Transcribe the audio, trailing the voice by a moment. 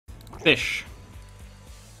Fish.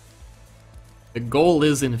 The goal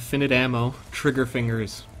is infinite ammo, trigger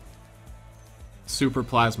fingers, super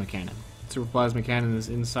plasma cannon. Super plasma cannon is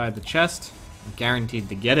inside the chest. I'm guaranteed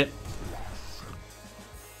to get it.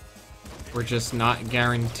 We're just not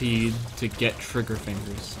guaranteed to get trigger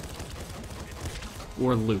fingers.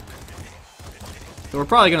 Or loot. So we're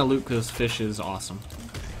probably gonna loot because fish is awesome.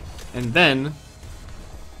 And then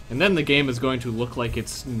the game is going to look like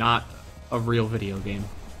it's not a real video game.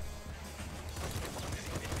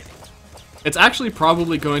 It's actually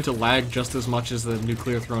probably going to lag just as much as the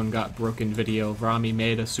Nuclear Throne got broken video. Rami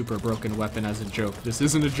made a super broken weapon as a joke. This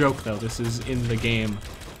isn't a joke though, this is in the game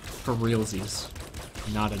for realsies.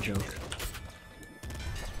 Not a joke.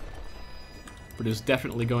 But it's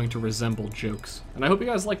definitely going to resemble jokes. And I hope you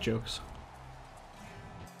guys like jokes.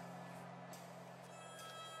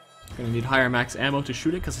 Gonna need higher max ammo to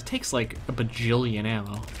shoot it, because it takes like a bajillion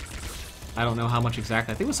ammo. I don't know how much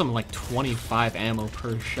exactly. I think it was something like 25 ammo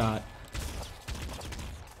per shot.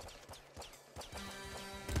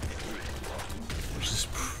 Which is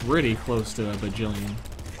pretty close to a bajillion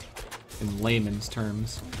in layman's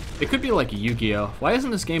terms. It could be like Yu-Gi-Oh! Why isn't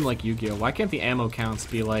this game like Yu-Gi-Oh! Why can't the ammo counts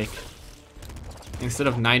be like, instead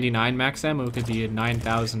of 99 max ammo, it could be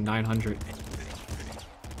 9,900.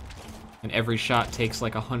 And every shot takes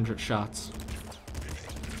like 100 shots.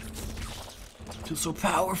 Feels so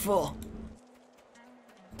powerful.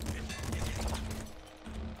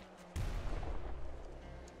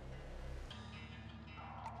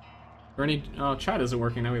 Or any, oh, chat isn't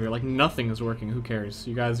working now either. Like nothing is working. Who cares?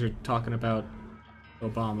 You guys are talking about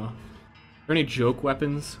Obama. Are there any joke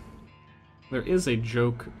weapons? There is a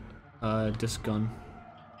joke disc gun.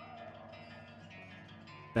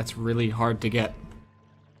 That's really hard to get.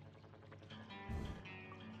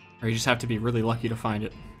 Or you just have to be really lucky to find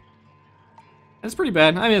it. It's pretty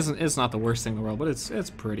bad. I mean, it's not the worst thing in the world, but it's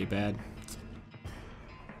pretty bad.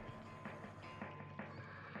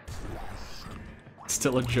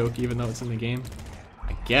 Still a joke even though it's in the game,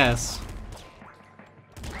 I guess.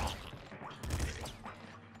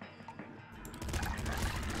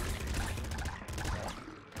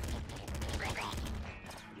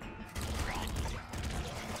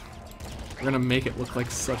 We're gonna make it look like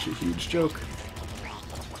such a huge joke.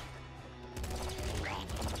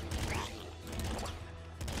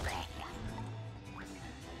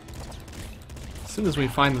 As soon as we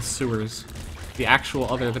find the sewers,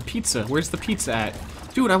 the pizza. Where's the pizza at?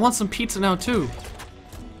 Dude, I want some pizza now too.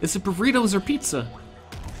 Is it burritos or pizza?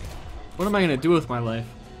 What am I gonna do with my life?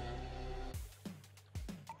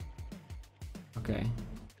 Okay.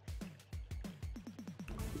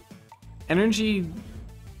 Energy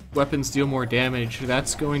weapons deal more damage.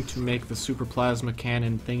 That's going to make the super plasma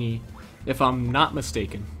cannon thingy, if I'm not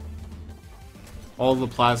mistaken. All the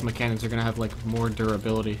plasma cannons are gonna have like more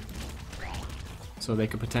durability. So they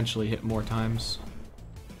could potentially hit more times.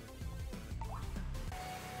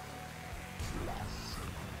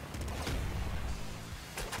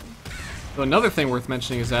 So another thing worth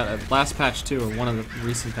mentioning is that at last patch 2, or one of the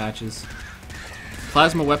recent patches,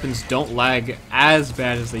 plasma weapons don't lag as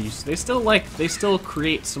bad as they used to. They still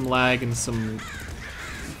create some lag and some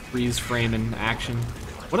freeze frame and action.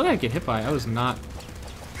 What did I get hit by? I was not...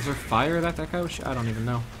 Was there fire that guy was... I don't even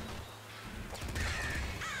know.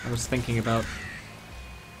 I was thinking about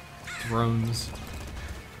drones.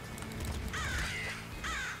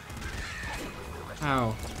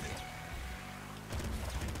 Ow.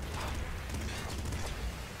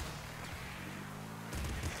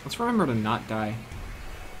 Let's remember to not die.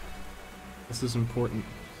 This is important.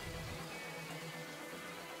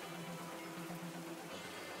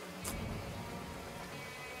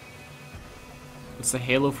 What's the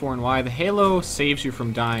Halo for and why? The Halo saves you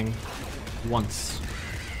from dying once.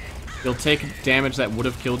 You'll take damage that would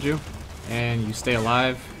have killed you, and you stay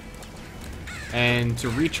alive. And to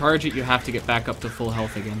recharge it, you have to get back up to full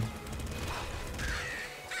health again.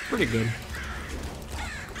 Pretty good.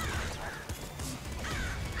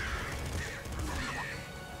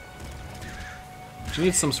 But you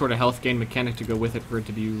need some sort of health gain mechanic to go with it for it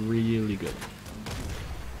to be really good.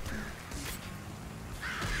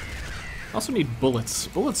 Also need bullets.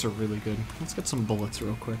 Bullets are really good. Let's get some bullets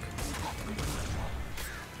real quick.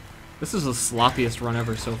 This is the sloppiest run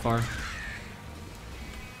ever so far.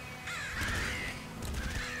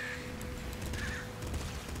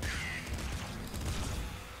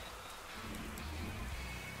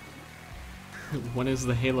 When is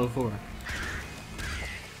the Halo 4?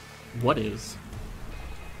 What is?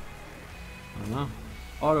 I don't know.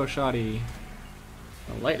 Auto shotty.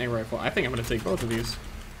 A lightning rifle. I think I'm gonna take both of these.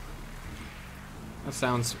 That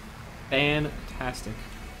sounds fantastic.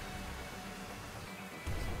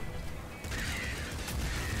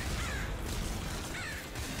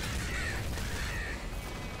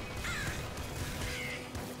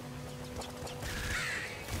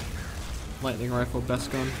 Lightning rifle,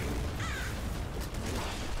 best gun.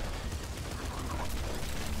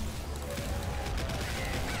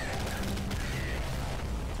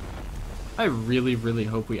 I really, really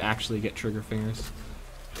hope we actually get trigger fingers.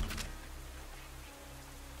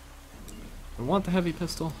 I want the heavy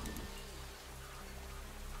pistol.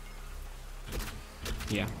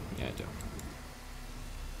 Yeah, I do.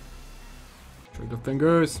 Trigger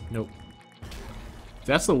fingers. Nope.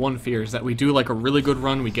 That's the one fear, is that we do like a really good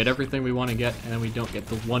run, we get everything we want to get, and then we don't get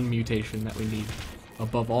the one mutation that we need.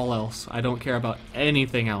 Above all else, I don't care about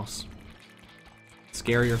anything else.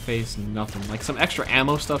 Scare your face, nothing. Like some extra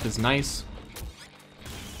ammo stuff is nice.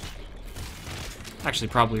 Actually,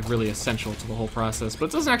 probably really essential to the whole process, but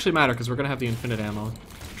it doesn't actually matter because we're gonna have the infinite ammo.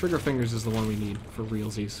 Trigger fingers is the one we need for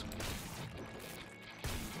realsies.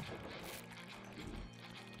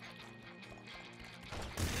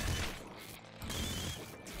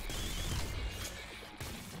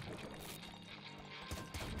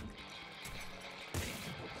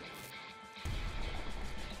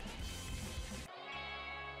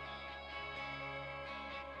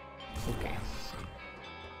 Okay.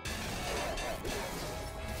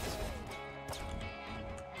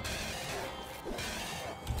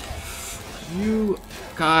 You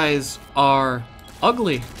guys are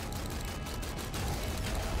ugly.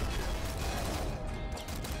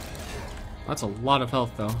 That's a lot of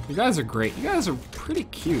health, though. You guys are great. You guys are pretty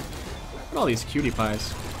cute. Look at all these cutie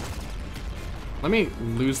pies. Let me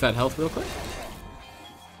lose that health real quick.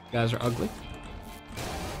 You guys are ugly.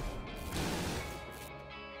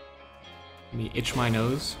 Let me itch my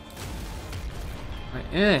nose.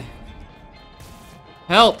 Right,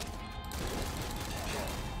 Help!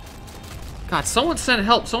 God, someone sent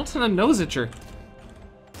help. Someone sent a nose itcher.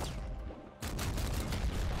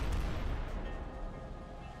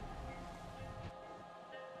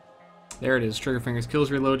 There it is. Trigger fingers.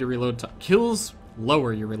 Kills reload your reload time. Kills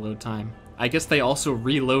lower your reload time. I guess they also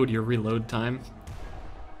reload your reload time.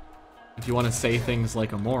 If you want to say things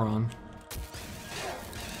like a moron.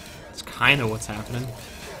 That's kind of what's happening.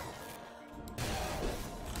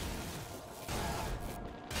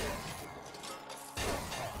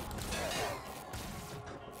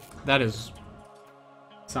 That is...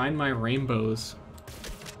 Sign my rainbows.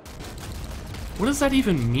 What does that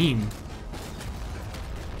even mean?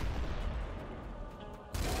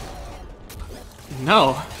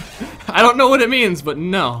 No. I don't know what it means, but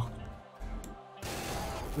no.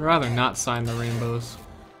 I'd rather not sign the rainbows.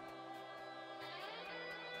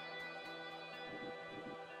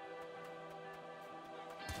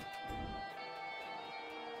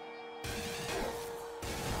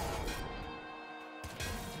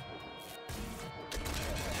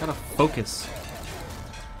 Gotta focus.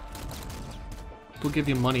 People give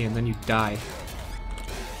you money and then you die.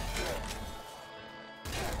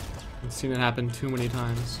 I've seen it happen too many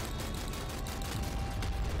times.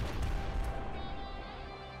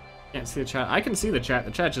 Can't see the chat. I can see the chat.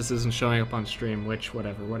 The chat just isn't showing up on stream, which,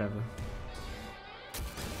 whatever.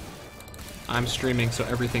 I'm streaming, so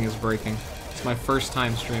everything is breaking. It's my first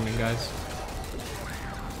time streaming, guys.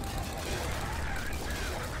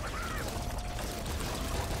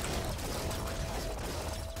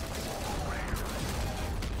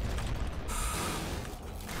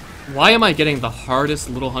 Why am I getting the hardest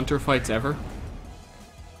little hunter fights ever?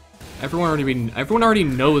 Everyone already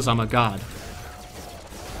knows I'm a god.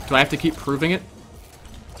 Do I have to keep proving it?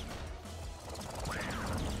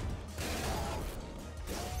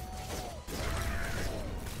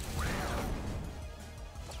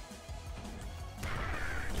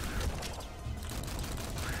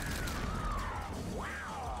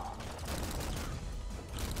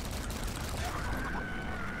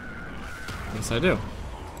 Yes, I do.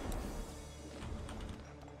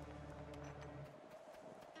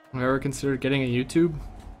 Have I ever considered getting a YouTube?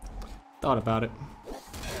 Thought about it.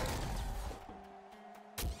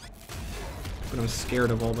 But I'm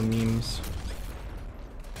scared of all the memes.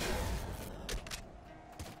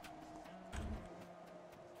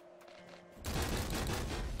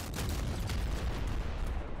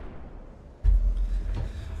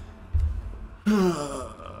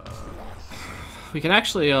 We can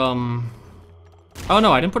actually, Oh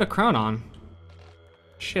no, I didn't put a crown on.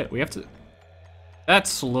 Shit, we have to... That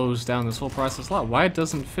slows down this whole process a lot. Why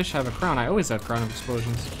doesn't Fish have a crown? I always have crown of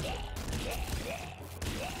explosions.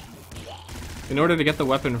 In order to get the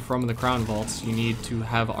weapon from the crown vaults, you need to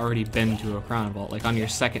have already been to a crown vault, like on your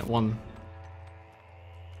second one.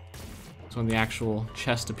 That's when the actual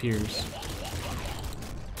chest appears.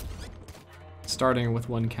 Starting with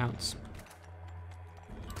one counts.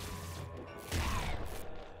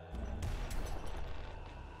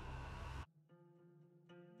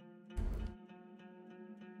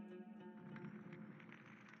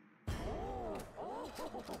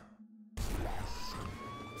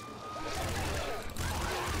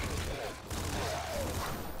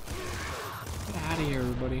 Get out of here,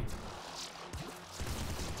 everybody.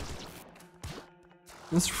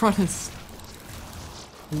 This run is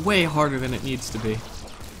way harder than it needs to be.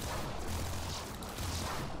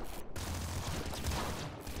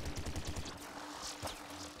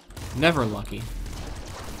 Never lucky.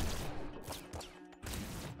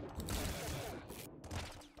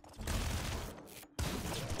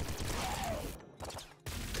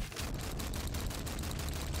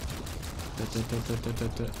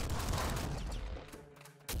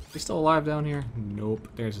 He's still alive down here? Nope.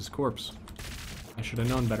 There's his corpse. I should have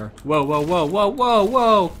known better. Whoa, whoa, whoa, whoa, whoa,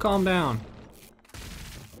 whoa! Calm down.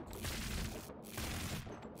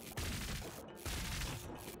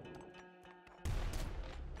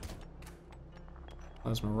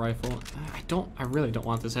 Plasma rifle. I really don't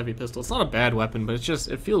want this heavy pistol. It's not a bad weapon, but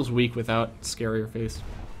it feels weak without scarier face.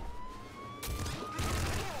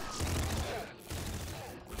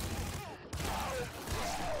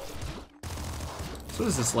 So what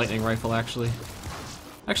is this lightning rifle actually?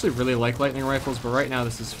 I actually really like lightning rifles, but right now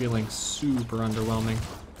this is feeling super underwhelming.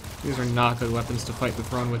 These are not good weapons to fight the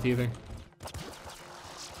throne with either.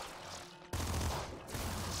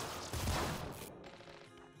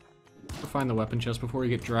 Find the weapon chest before we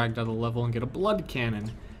get dragged out of the level and get a blood cannon.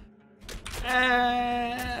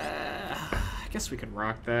 I guess we could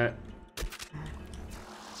rock that.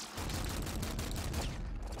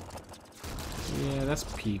 Yeah, that's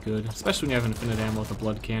P good, especially when you have infinite ammo with a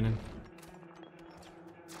blood cannon.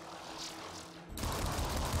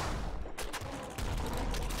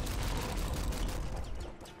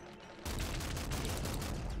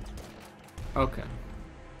 Okay.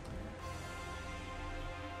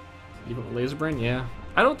 Even laser brain, yeah.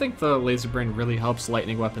 I don't think the laser brain really helps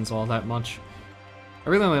lightning weapons all that much. I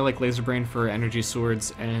really only like laser brain for energy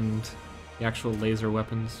swords and the actual laser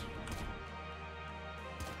weapons.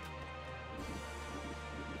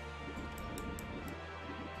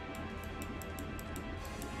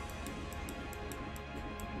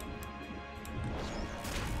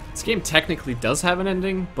 This game technically does have an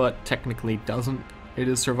ending, but technically doesn't. It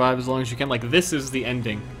is survive as long as you can. Like, this is the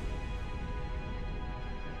ending.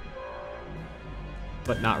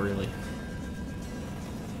 But not really.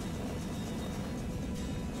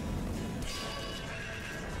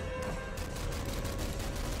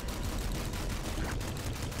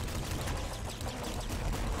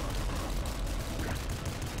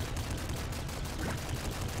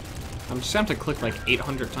 I'm just gonna have to click like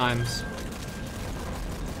 800 times.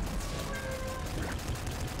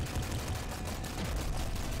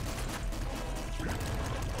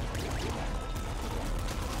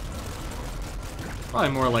 Probably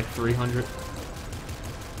more like 300.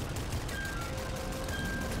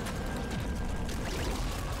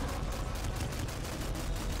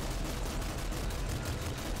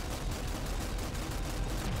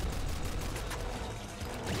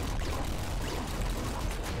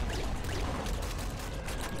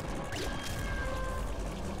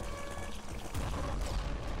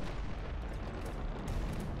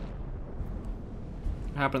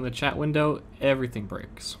 What happened in the chat window? Everything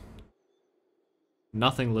breaks.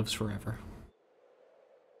 Nothing lives forever.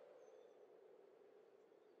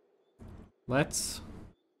 Let's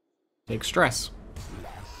take stress.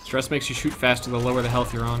 Stress makes you shoot faster the lower the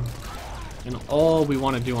health you're on. And all we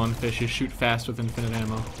want to do on fish is shoot fast with infinite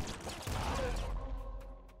ammo.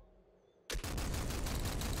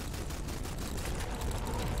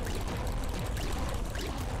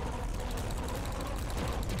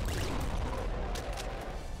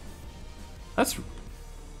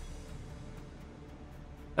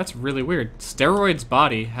 That's really weird. Steroid's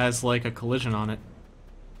body has like a collision on it.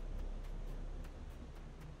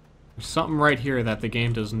 There's something right here that the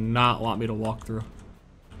game does not want me to walk through.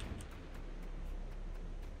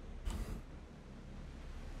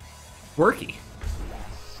 Worky.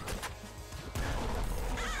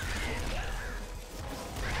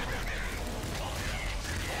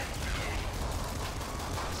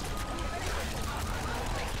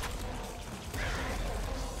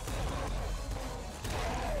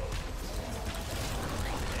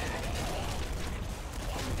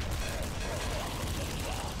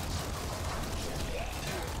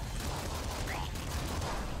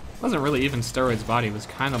 Wasn't really even Steroid's body, it was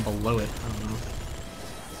kind of below it. I don't know.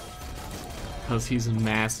 Because he's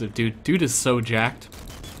massive, dude. Dude is so jacked.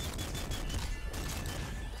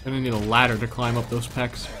 I'm gonna need a ladder to climb up those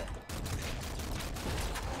pecs.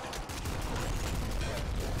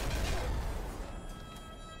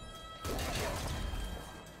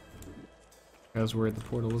 I was worried the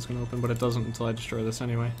portal was gonna open, but it doesn't until I destroy this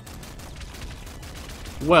anyway.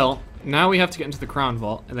 Well, now we have to get into the Crown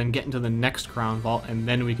Vault, and then get into the next Crown Vault, and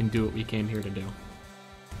then we can do what we came here to do.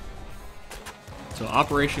 So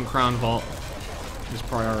Operation Crown Vault is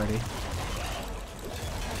priority.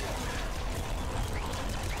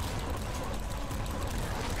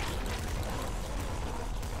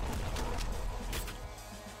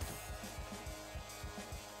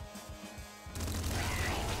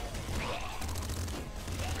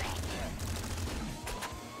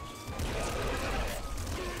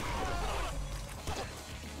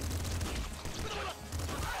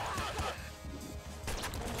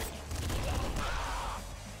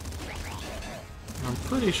 I'm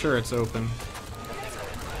pretty sure it's open.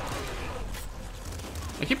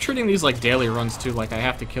 I keep treating these like daily runs too, like I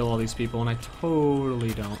have to kill all these people, and I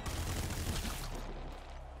totally don't.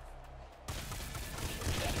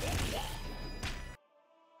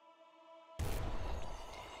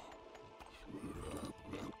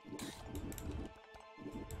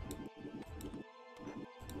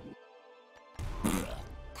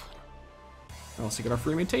 We also get our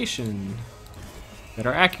free mutation. Get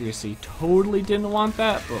our accuracy. Totally didn't want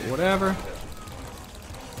that, but whatever.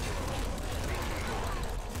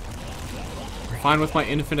 I'm fine with my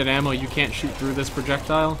infinite ammo. You can't shoot through this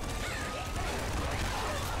projectile.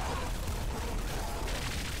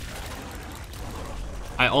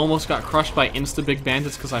 I almost got crushed by insta-big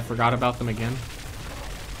bandits because I forgot about them again.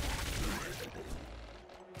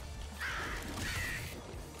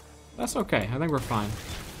 That's okay. I think we're fine.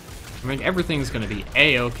 I think everything's gonna be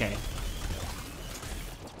A-okay.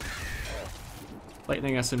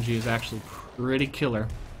 Lightning SMG is actually pretty killer.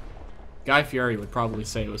 Guy Fieri would probably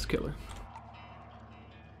say it was killer.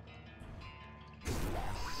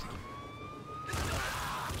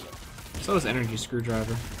 So is Energy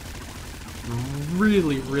Screwdriver. I'm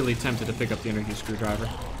really, really tempted to pick up the Energy Screwdriver.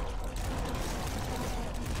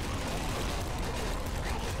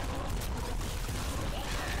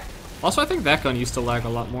 Also, I think that gun used to lag a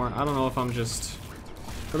lot more. I don't know if I'm just...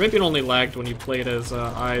 Or maybe it only lagged when you played as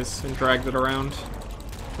Eyes and dragged it around.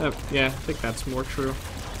 Yeah, I think that's more true.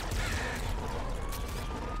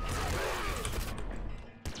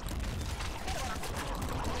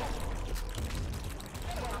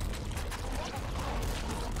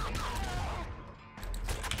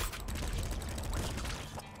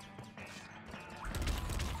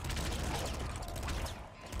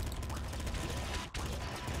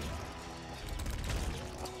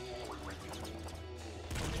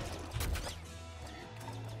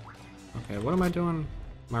 Okay, what am I doing?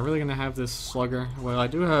 Am I really gonna have this slugger? Well, I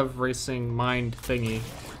do have racing mind thingy,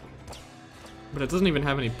 but it doesn't even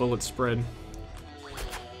have any bullet spread.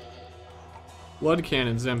 Blood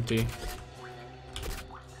cannon's empty.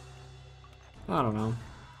 I don't know.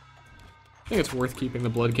 I think it's worth keeping the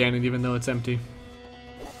blood cannon even though it's empty.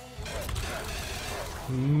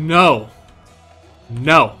 No!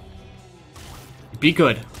 No! Be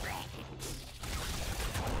good.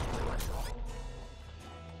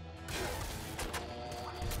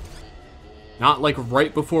 Not like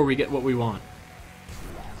right before we get what we want.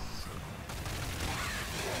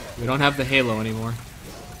 We don't have the halo anymore.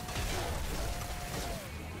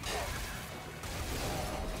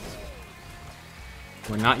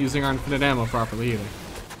 We're not using our infinite ammo properly either.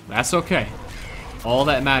 That's okay. All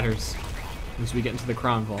that matters is we get into the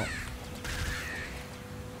Crown Vault.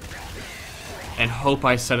 And hope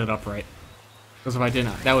I set it up right. Because if I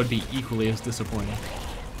didn't, that would be equally as disappointing.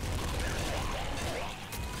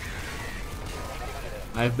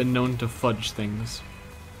 I've been known to fudge things.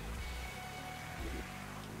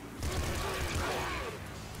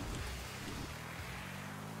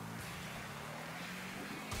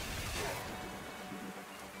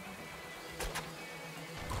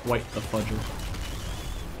 Quite the fudger.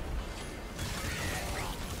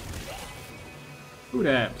 Who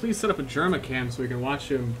dat? Please set up a Germacam so we can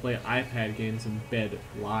watch him play iPad games in bed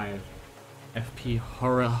live. FP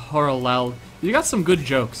horror loud. You got some good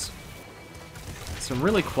jokes. Some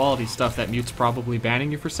really quality stuff that Mute's probably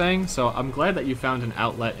banning you for saying, so I'm glad that you found an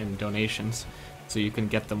outlet in donations so you can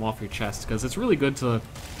get them off your chest, because it's really good to,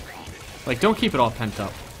 like, don't keep it all pent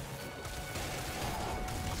up.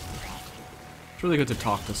 It's really good to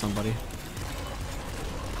talk to somebody.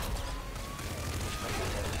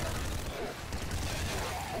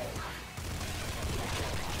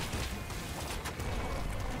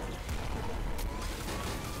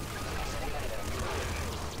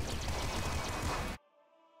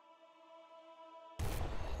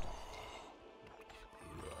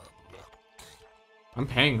 I'm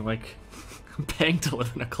paying, like, I'm paying to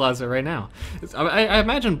live in a closet right now. I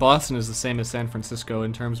imagine Boston is the same as San Francisco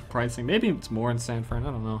in terms of pricing. Maybe it's more in San Fran, I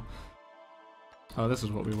don't know. Oh, this is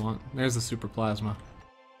what we want. There's the Super Plasma.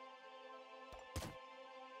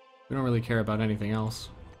 We don't really care about anything else.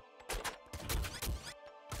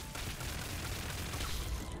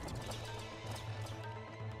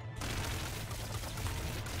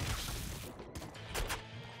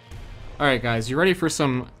 Alright guys, you ready for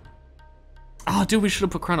some... Oh dude, we should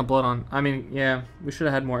have put Crown of Blood on. I mean, yeah, we should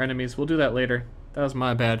have had more enemies. We'll do that later. That was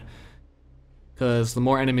my bad. Because the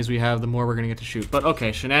more enemies we have, the more we're gonna get to shoot. But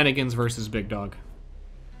okay, Shenanigans versus Big Dog.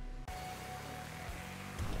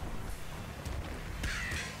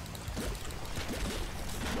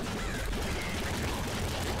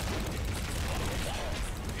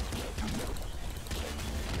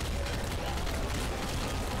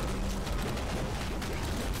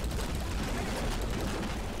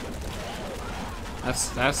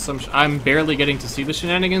 That's some. I'm barely getting to see the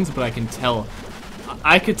shenanigans, but I can tell.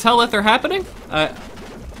 I could tell that they're happening. I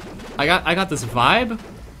got this vibe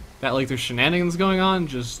that like there's shenanigans going on,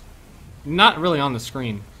 just not really on the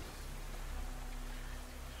screen.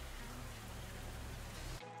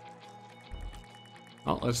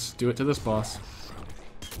 Well, let's do it to this boss.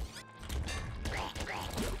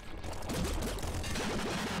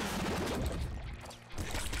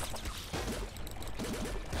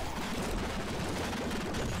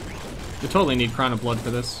 We totally need Crown of Blood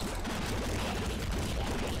for this.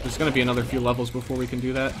 There's gonna be another few levels before we can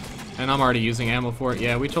do that. And I'm already using ammo for it.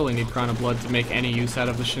 Yeah, we totally need Crown of Blood to make any use out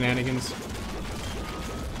of the shenanigans.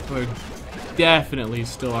 There definitely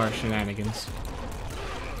still are shenanigans.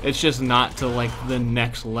 It's just not to, like, the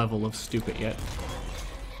next level of stupid yet.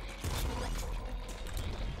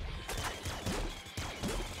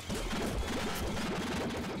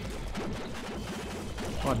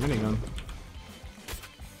 Quad minigun.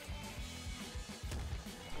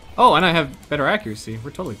 Oh, and I have better accuracy.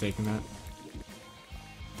 We're totally taking that.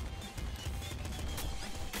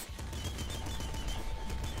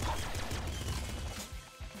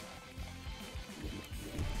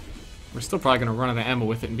 We're still probably gonna run out of ammo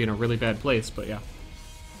with it and be in a really bad place, but yeah.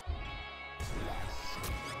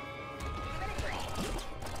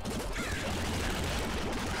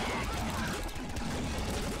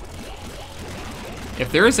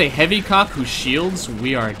 If there is a heavy cop who shields,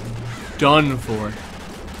 we are done for.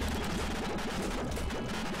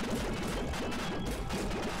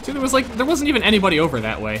 See, there wasn't even anybody over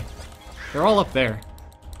that way. They're all up there.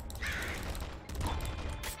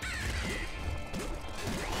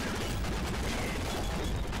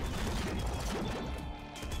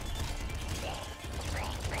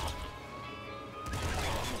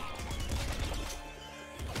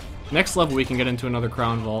 Next level we can get into another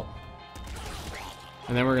Crown Vault.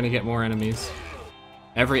 And then we're gonna get more enemies.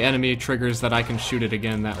 Every enemy triggers that I can shoot it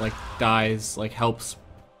again that like dies, like helps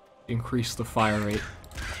increase the fire rate.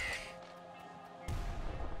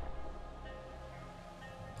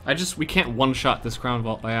 We can't one-shot this Crown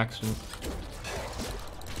Vault by accident.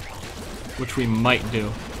 Which we might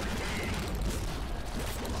do.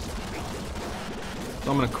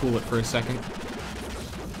 So I'm gonna cool it for a second.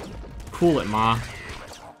 Cool it, ma.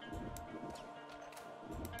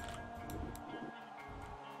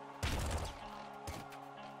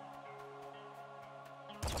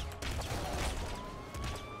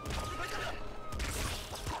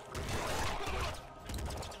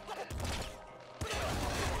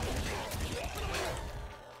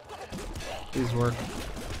 Please work.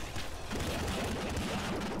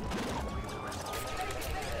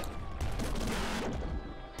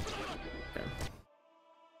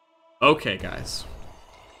 Okay, guys.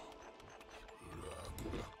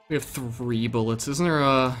 We have 3 bullets. Isn't there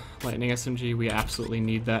a lightning SMG? We absolutely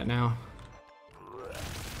need that now.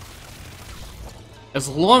 As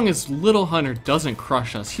long as Little Hunter doesn't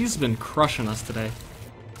crush us. He's been crushing us today.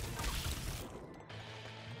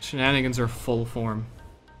 Shenanigans are full form.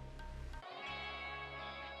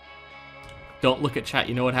 Don't look at chat,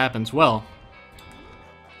 you know what happens. Well,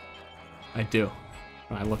 I do,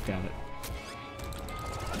 when I looked at it.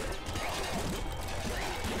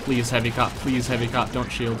 Please, heavy cop,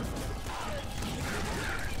 don't shield.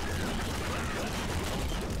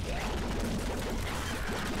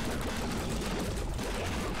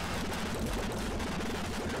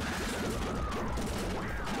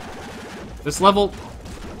 This level,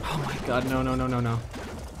 oh my god, no, no, no, no, no.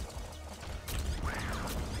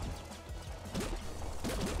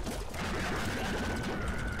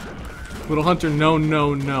 Little Hunter, no,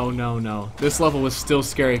 no, no, no, no. This level was still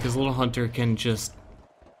scary because Little Hunter can just...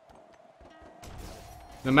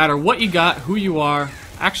 No matter what you got, who you are...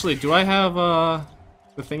 Actually, do I have,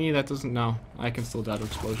 the thingy that doesn't... No, I can still die to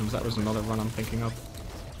explosions. That was another run I'm thinking of.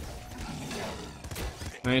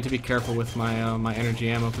 I need to be careful with my, my energy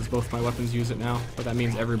ammo because both my weapons use it now. But that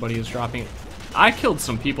means everybody is dropping it. I killed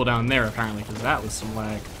some people down there, apparently, because that was some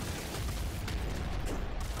lag.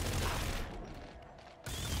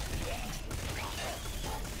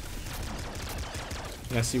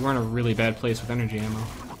 Yeah, see, we're in a really bad place with energy ammo.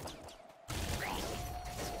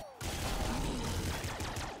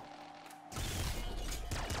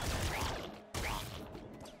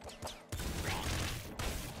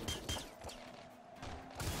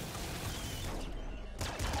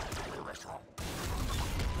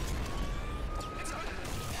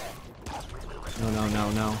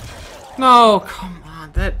 No. No, come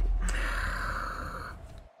on, that...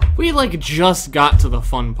 We, like, just got to the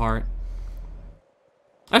fun part.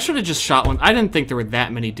 I should have just shot one. I didn't think there were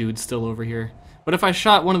that many dudes still over here. But if I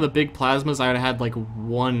shot one of the big plasmas, I would have had, like,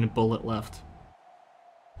 1 bullet left.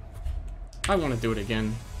 I want to do it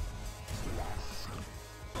again.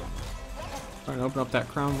 Trying to open up that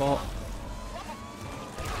crown vault.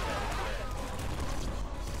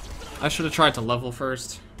 I should have tried to level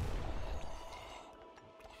first.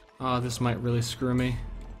 Oh, this might really screw me.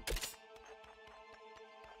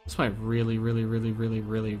 This might really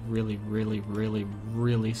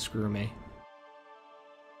screw me.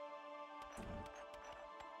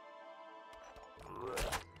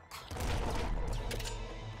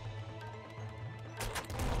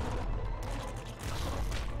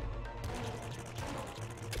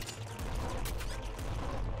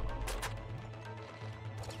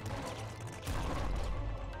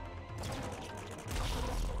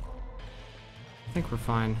 I think we're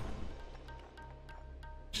fine.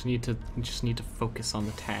 Just need to focus on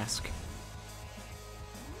the task.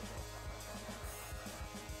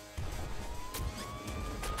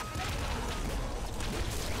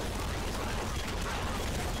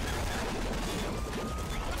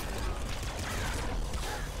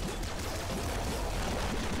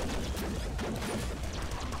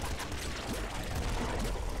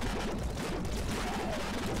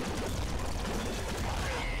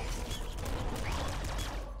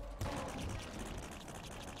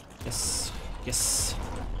 Yes. Yes.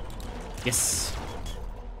 Yes.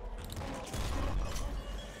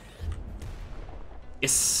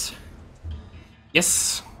 Yes.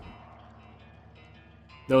 Yes.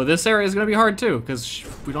 Though this area is gonna be hard too, because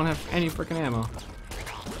we don't have any freaking ammo.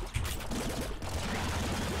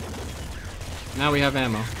 Now we have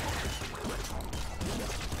ammo.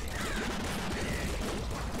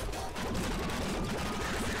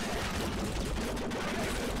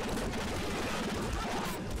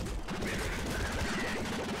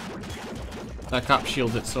 That cop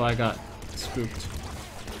shielded it, so I got spooked.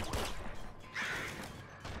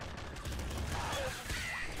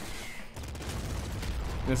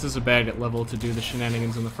 This is a bad level to do the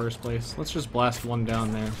shenanigans in the first place. Let's just blast one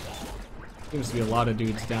down there. Seems to be a lot of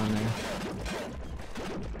dudes down there.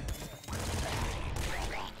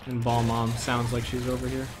 And Ball Mom sounds like she's over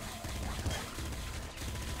here.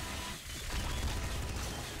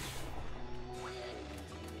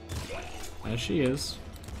 As she is.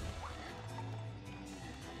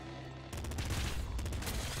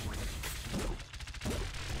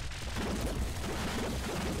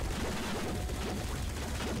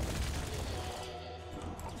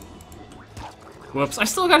 Whoops, I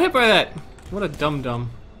still got hit by that! What a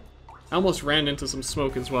dum-dum. I almost ran into some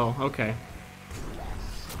smoke as well. Okay.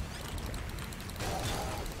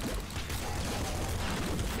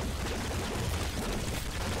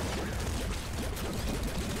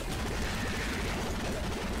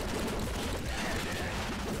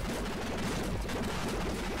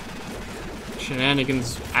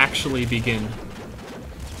 Shenanigans actually begin.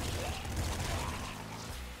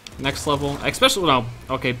 Next level, especially, no,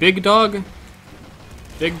 okay, Big Dog.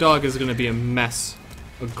 Big Dog is gonna be a mess.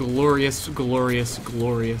 A glorious, glorious,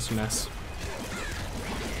 glorious mess.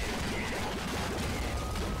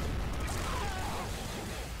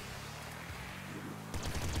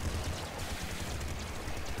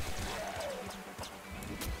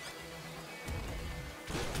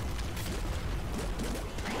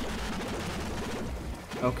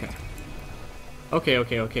 Okay. Okay,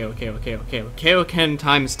 Kaioken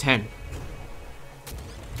times 10.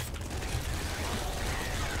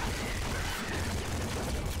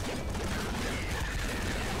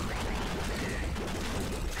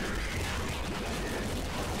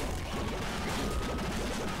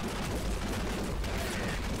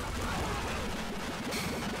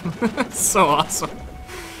 So awesome.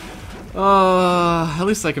 At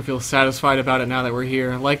least I can feel satisfied about it now that we're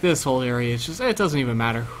here. Like this whole area, it's just, it doesn't even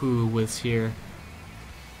matter who was here.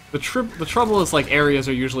 The trouble is, like, areas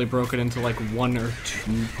are usually broken into like 1 or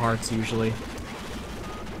 2 parts usually.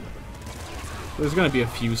 There's gonna be a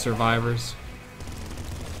few survivors.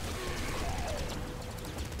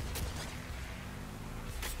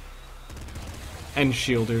 And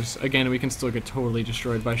shielders. Again, we can still get totally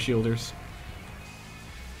destroyed by shielders.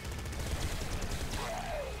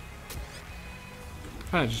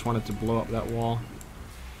 Kinda just wanted to blow up that wall.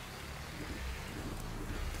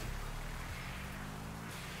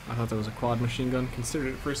 I thought that was a quad machine gun. Considered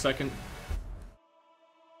it for a second.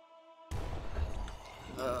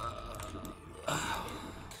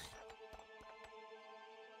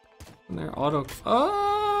 And they're auto.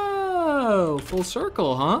 Oh, full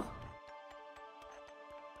circle, huh?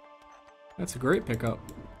 That's a great pickup.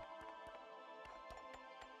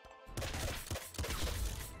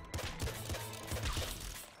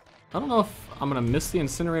 I don't know if I'm gonna miss the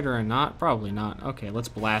incinerator or not. Probably not. Okay, let's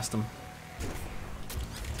blast them.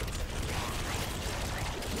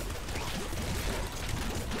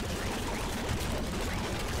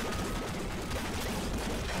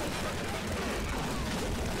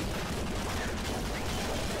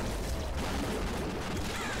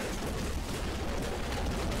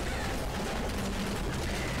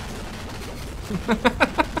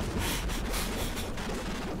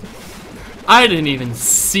 I didn't even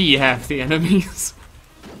see half the enemies.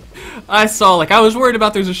 I saw, like, I was worried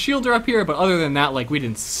about there's a shielder up here, but other than that, like, we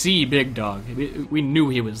didn't see Big Dog. We knew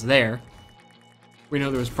he was there. We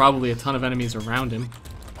know there was probably a ton of enemies around him.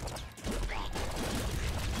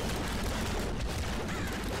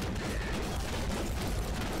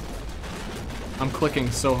 I'm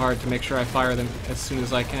clicking so hard to make sure I fire them as soon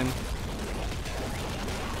as I can.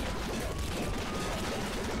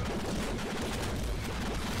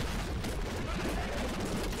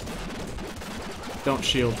 Don't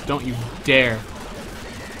shield. Don't you dare.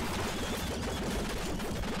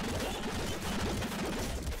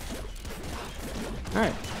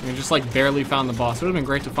 Alright. We just like barely found the boss. It would have been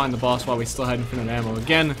great to find the boss while we still had infinite ammo.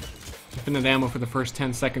 Again, infinite ammo for the first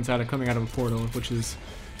 10 seconds coming out of a portal, which is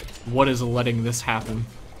what is letting this happen.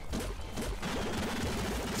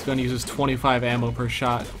 This gun uses 25 ammo per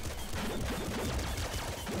shot.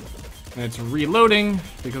 And it's reloading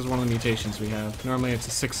because of one of the mutations we have. Normally it's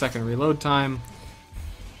a 6-second reload time.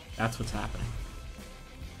 That's what's happening.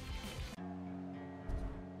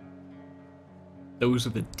 Those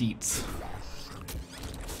are the deets.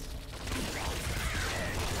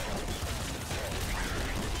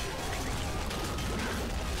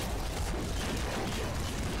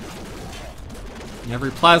 And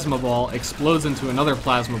every plasma ball explodes into another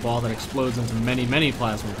plasma ball that explodes into many, many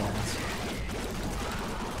plasma balls.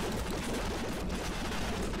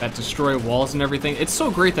 That destroy walls and everything. It's so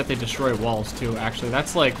great that they destroy walls too, actually.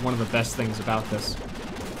 That's like one of the best things about this.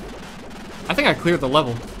 I think I cleared the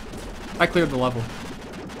level. I cleared the level.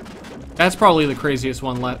 That's probably the craziest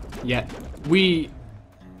one yet. We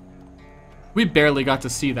barely got to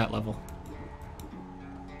see that level.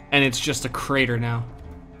 And it's just a crater now.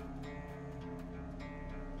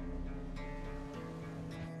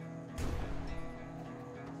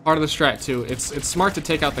 Part of the strat too. It's smart to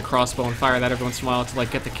take out the crossbow and fire that every once in a while to like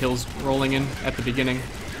get the kills rolling in at the beginning.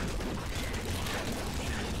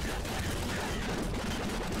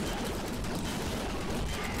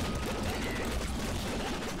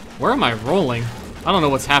 Where am I rolling? I don't know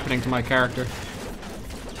what's happening to my character.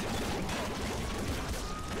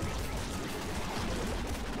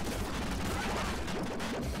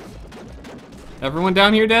 Everyone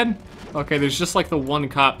down here dead? Okay, there's just like the one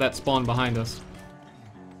cop that spawned behind us.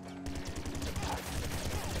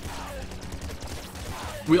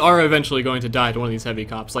 We are eventually going to die to one of these heavy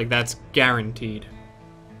cops, like that's guaranteed.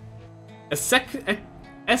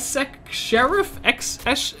 Sheriff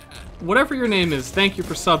X whatever your name is, thank you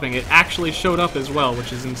for subbing. It actually showed up as well,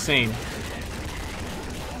 which is insane.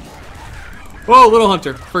 Whoa, Little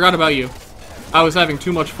Hunter, forgot about you. I was having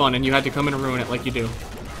too much fun and you had to come in and ruin it like you do.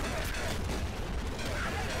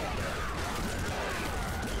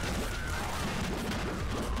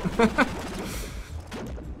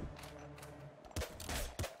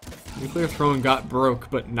 Nuclear throne got broke,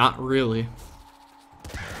 but not really.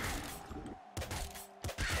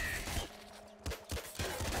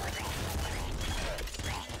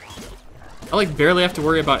 I like barely have to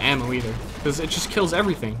worry about ammo either, because it just kills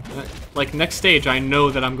everything. Like next stage, I know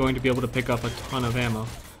that I'm going to be able to pick up a ton of ammo.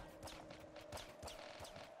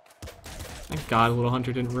 Thank God Little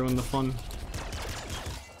Hunter didn't ruin the fun.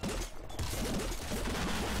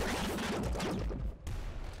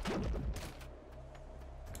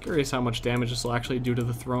 Curious how much damage this will actually do to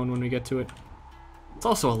the throne when we get to it. It's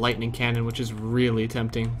also a lightning cannon, which is really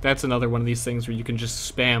tempting. That's another one of these things where you can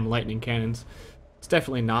just spam lightning cannons. It's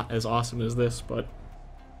definitely not as awesome as this, but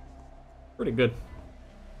pretty good.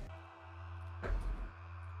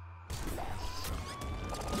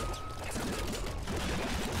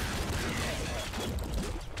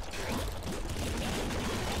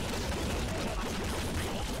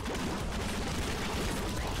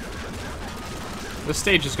 This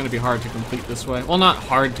stage is going to be hard to complete this way. Well, not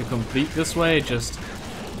hard to complete this way, just...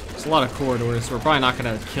 There's a lot of corridors, so we're probably not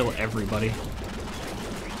going to kill everybody.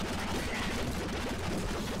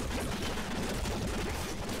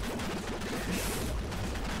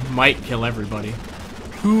 Might kill everybody.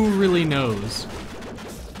 Who really knows?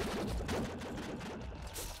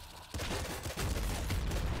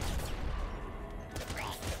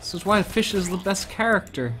 This is why Fish is the best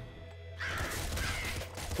character.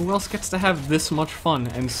 Who else gets to have this much fun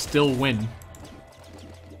and still win?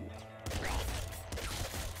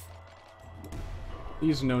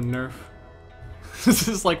 He's no nerf. This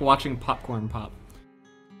is like watching popcorn pop.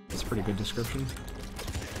 That's a pretty good description.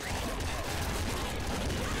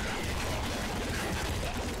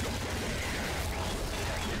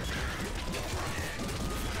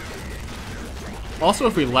 Also,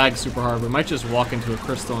 if we lag super hard, we might just walk into a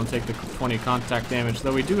crystal and take the 20 contact damage,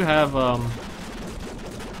 though we do have,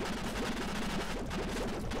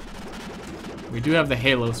 we do have the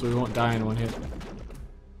halo, so we won't die in one hit.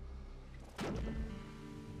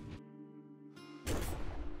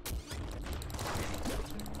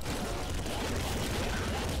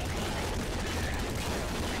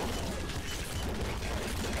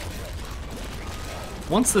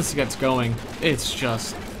 Once this gets going, it's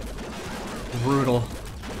just brutal.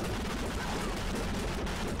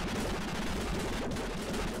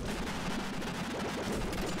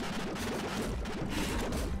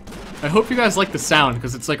 I hope you guys like the sound,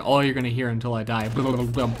 because it's like all you're gonna hear until I die. Blah blah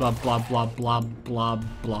blah blah blah blah blah blah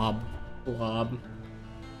blah blah.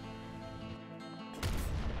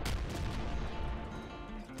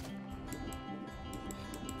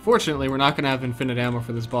 Fortunately, we're not gonna have infinite ammo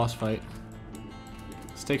for this boss fight.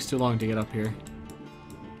 This takes too long to get up here.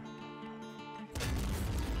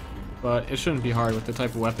 But it shouldn't be hard with the type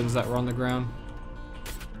of weapons that were on the ground.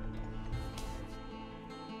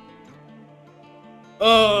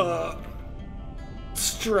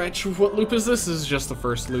 Stretch. What loop is this? This is just the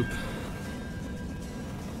first loop.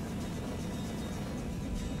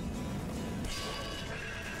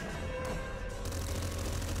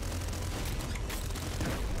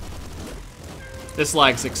 This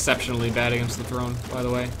lag's exceptionally bad against the throne, by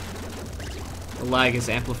the way. The lag is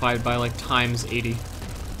amplified by like times 80.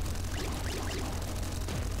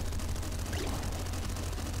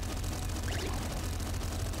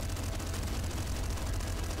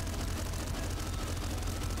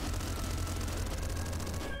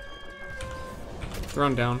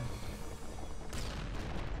 Thrown down.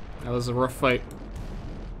 That was a rough fight.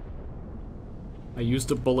 I used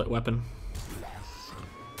a bullet weapon.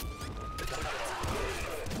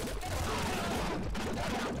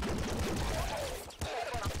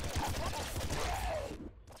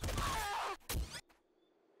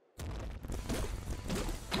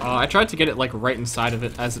 I tried to get it like right inside of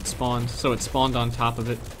it as it spawned, so it spawned on top of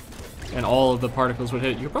it, and all of the particles would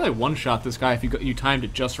hit it. You could probably one-shot this guy if you timed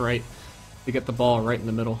it just right to get the ball right in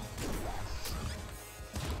the middle.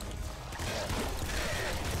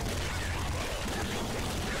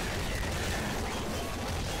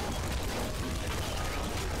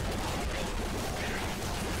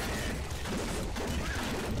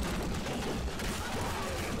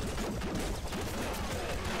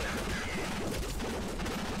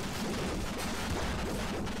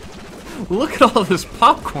 Look at all this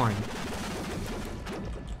popcorn!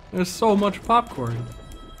 There's so much popcorn.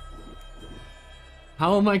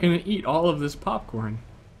 How am I gonna eat all of this popcorn?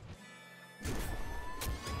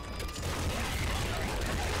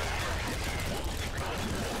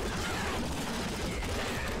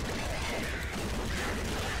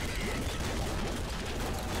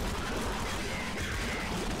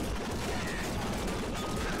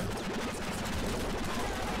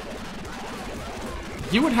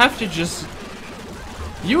 You would have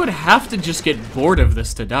to just get bored of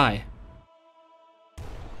this to die.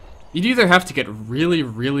 You'd either have to get really,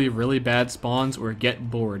 really, really bad spawns or get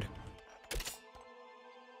bored.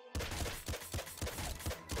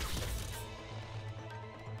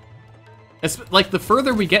 It's like the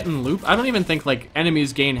further we get in loop, I don't even think like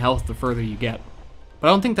enemies gain health the further you get. But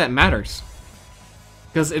I don't think that matters.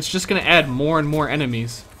 Because it's just gonna add more and more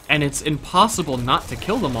enemies. And it's impossible not to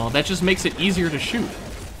kill them all. That just makes it easier to shoot.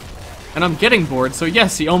 And I'm getting bored, so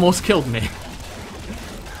yes, he almost killed me.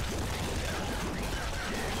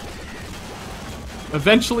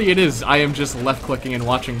 Eventually it is, I am just left-clicking and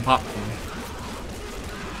watching popcorn.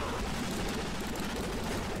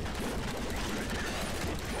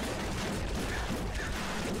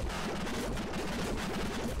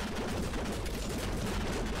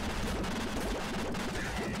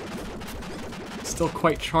 Still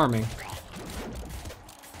quite charming.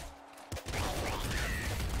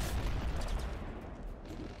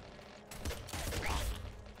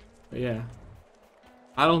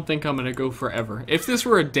 I don't think I'm gonna go forever. If this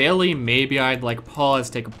were a daily, maybe I'd like pause,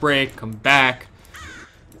 take a break, come back,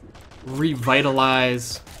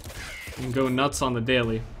 revitalize, and go nuts on the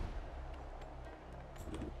daily.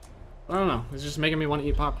 I don't know, it's just making me want to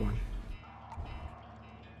eat popcorn.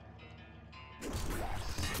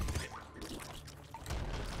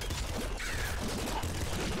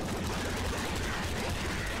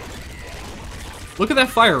 Look at that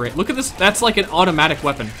fire rate. Look at this. That's like an automatic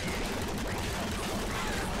weapon.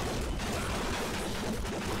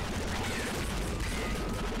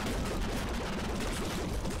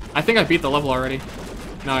 I think I beat the level already.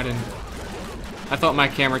 No, I didn't. I thought my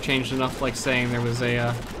camera changed enough, like saying there was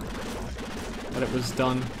a, that it was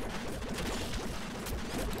done.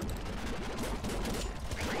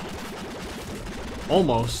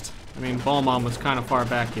 Almost. I mean, Ball Mom was kind of far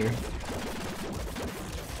back here.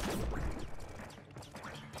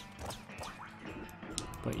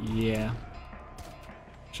 But yeah.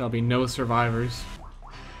 Shall be no survivors.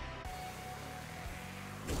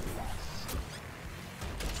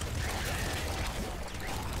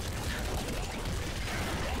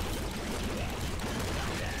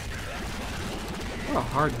 What a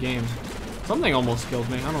hard game. Something almost killed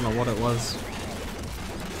me. I don't know what it was.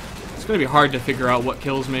 It's gonna be hard to figure out what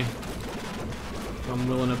kills me. I'm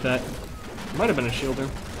willing to bet. It might have been a shielder.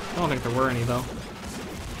 I don't think there were any though.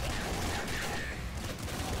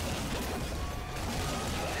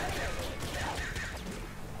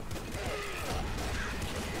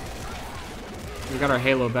 We got our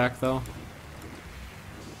halo back though.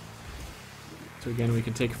 So again, we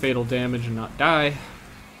can take fatal damage and not die.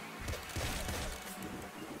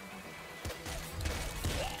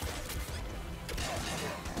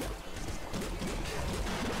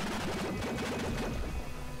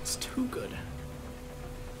 It's too good.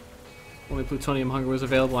 Only plutonium hunger was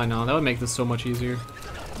available. I know, that would make this so much easier.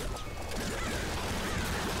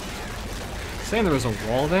 Saying there was a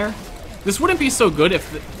wall there? This wouldn't be so good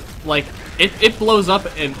if, like, it blows up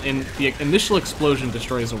and the initial explosion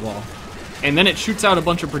destroys a wall. And then it shoots out a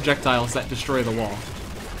bunch of projectiles that destroy the wall.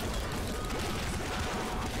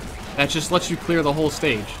 That just lets you clear the whole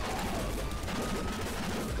stage.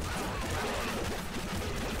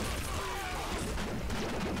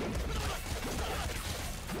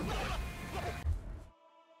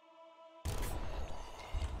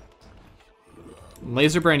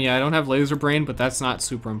 Laser Brain, yeah, I don't have Laser Brain, but that's not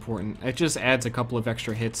super important. It just adds a couple of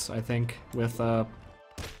extra hits, I think, with the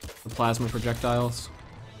plasma projectiles.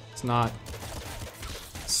 It's not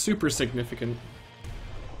super significant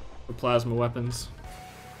for plasma weapons.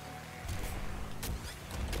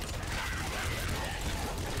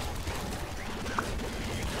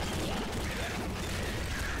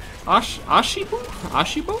 Ashibo?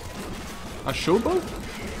 Ashibo? Ashobo?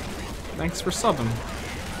 Thanks for subbing.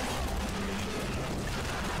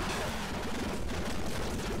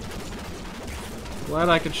 Glad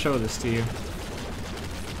I could show this to you.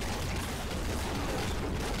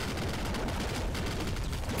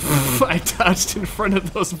 I dodged in front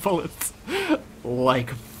of those bullets like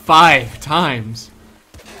 5 times.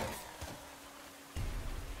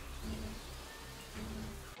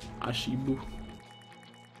 Ashibu.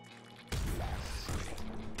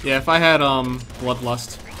 Yeah, if I had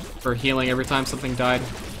Bloodlust for healing every time something died,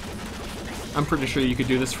 I'm pretty sure you could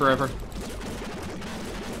do this forever.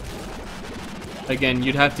 Again,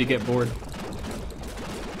 you'd have to get bored.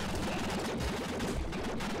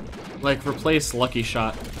 Like, replace Lucky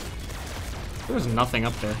Shot. There's nothing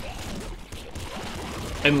up there.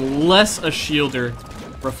 Unless a shielder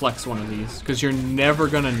reflects one of these, because you're never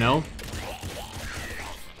gonna know.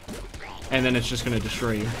 And then it's just gonna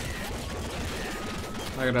destroy you.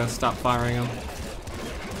 I gotta stop firing them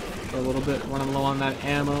for a little bit when I'm low on that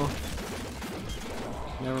ammo.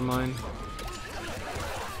 Never mind.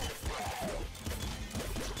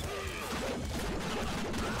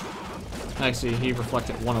 Actually, he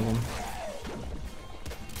reflected one of them.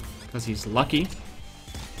 Because he's lucky.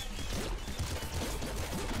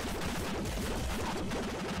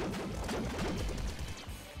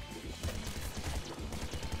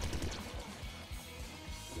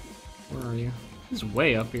 Where are you? He's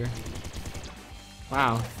way up here.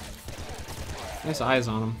 Wow. Nice eyes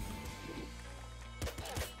on him.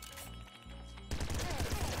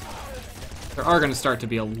 There are going to start to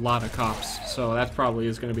be a lot of cops, so that probably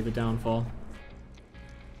is going to be the downfall.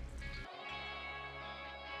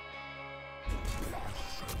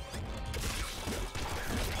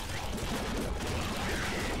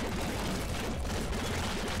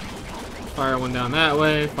 Fire one down that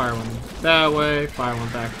way, fire one that way, fire one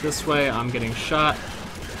back this way. I'm getting shot.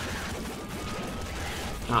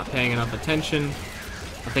 Not paying enough attention.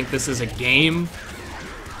 I think this is a game.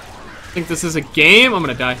 Think this is a game? I'm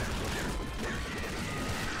gonna die.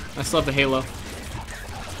 I still have the halo.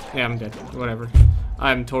 Yeah, I'm dead. Whatever.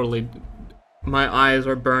 I'm totally... My eyes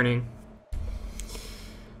are burning.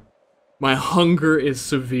 My hunger is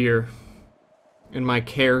severe. And my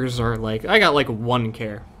cares are like... I got like 1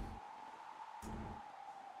 care.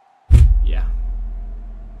 Yeah.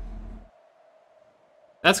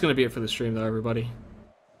 That's gonna be it for the stream though, everybody.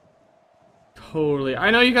 Totally.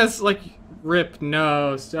 I know you guys like... Rip,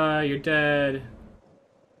 no, you're dead.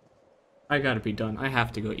 I gotta be done. I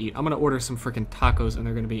have to go eat. I'm gonna order some freaking tacos and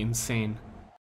they're gonna be insane.